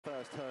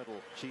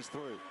She's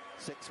through.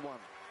 6-1,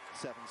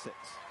 7-6.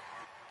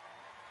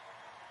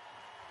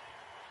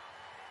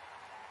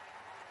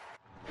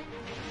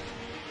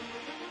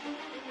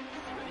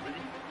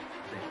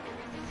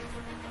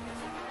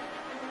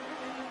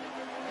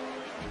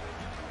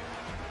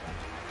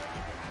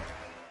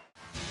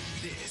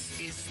 This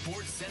is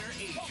SportsCenter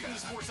Asia. Welcome to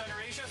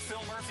SportsCenter Asia.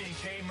 Phil Murphy and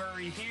Kay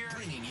Murray here.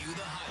 Bringing you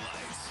the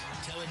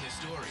highlights, telling the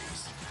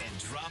stories, and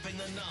dropping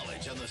the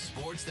knowledge on the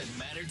sports that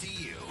matter to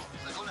you.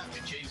 They're going to have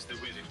to change the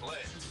way they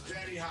play.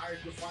 Very hard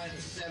to find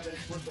a 7.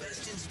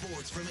 Best in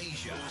sports from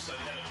Asia. Also,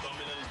 they had a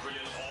dominant,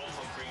 brilliant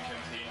all-for-green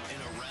campaign. And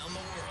around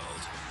the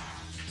world.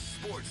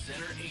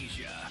 SportsCenter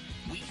Asia.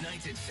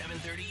 Weeknights at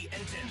 7:30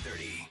 and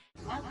 10:30.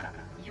 Welcome.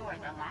 You are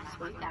the last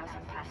 1,000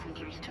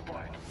 passengers to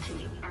board to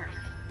New Earth.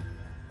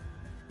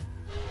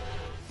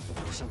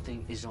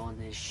 Something is on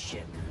this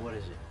ship. What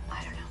is it?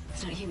 I don't know.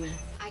 It's not human.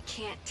 I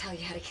can't tell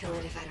you how to kill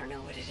it if I don't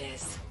know what it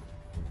is.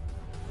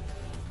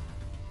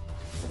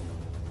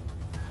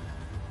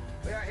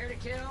 We are here to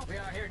kill. We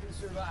are here to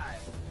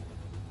survive.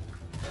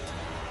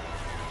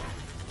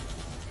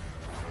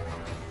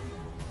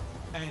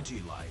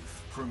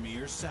 Anti-Life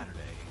premieres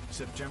Saturday,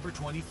 September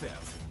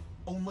 25th,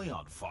 only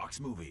on Fox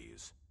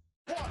Movies.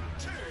 1,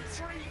 2,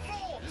 3,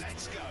 4.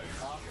 Let's go.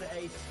 After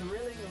a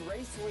thrilling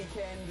race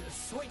weekend,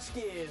 switch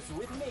gears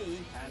with me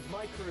and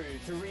my crew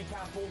to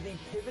recap all the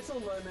pivotal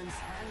moments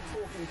and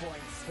talking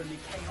points from the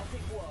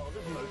chaotic world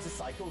of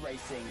motorcycle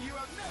racing. You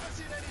have never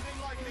seen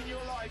anything like it in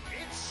your life.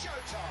 It's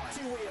showtime.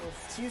 Two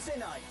Wheels, Tuesday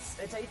nights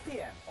at 8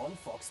 p.m. on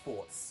Fox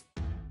Sports.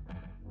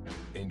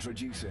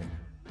 Introducing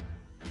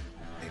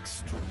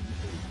Extreme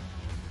E,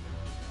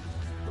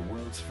 the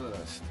world's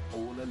first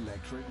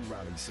all-electric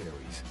rally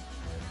series.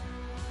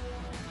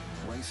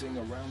 Racing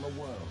around the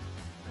world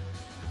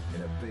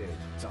in a bid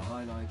to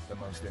highlight the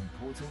most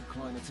important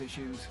climate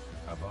issues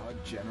of our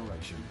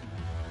generation.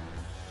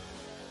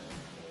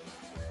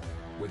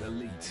 With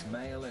elite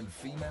male and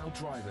female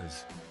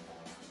drivers.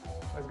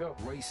 Let's go.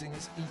 Racing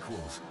as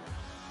equals.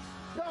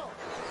 Go!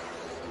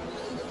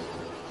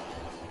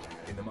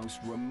 In the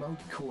most remote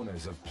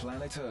corners of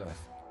planet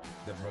Earth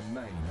that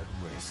remain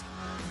at risk.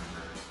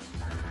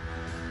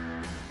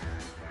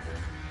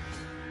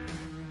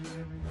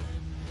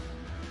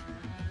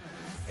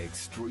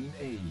 Extreme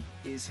E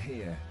is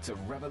here to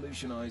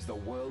revolutionize the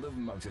world of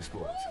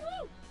motorsport.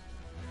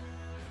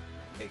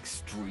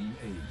 Extreme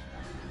E.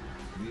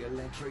 The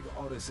electric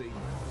odyssey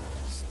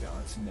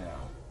starts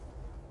now.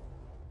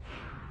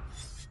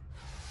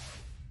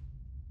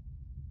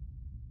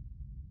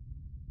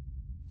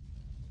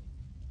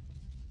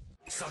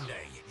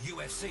 Sunday,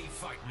 UFC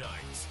Fight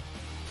Night.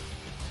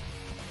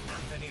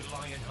 Anthony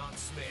Lionheart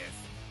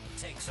Smith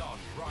takes on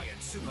Ryan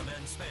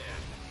Superman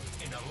Spann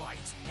in a light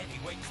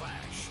heavyweight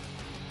clash.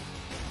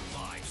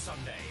 Live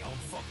Sunday on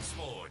Fox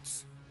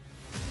Sports.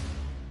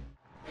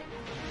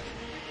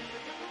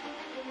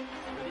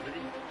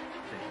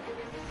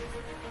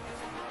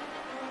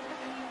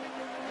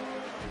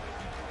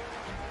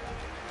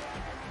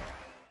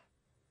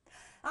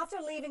 After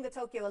leaving the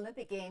Tokyo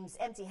Olympic Games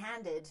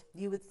empty-handed,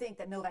 you would think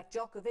that Novak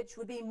Djokovic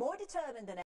would be more determined than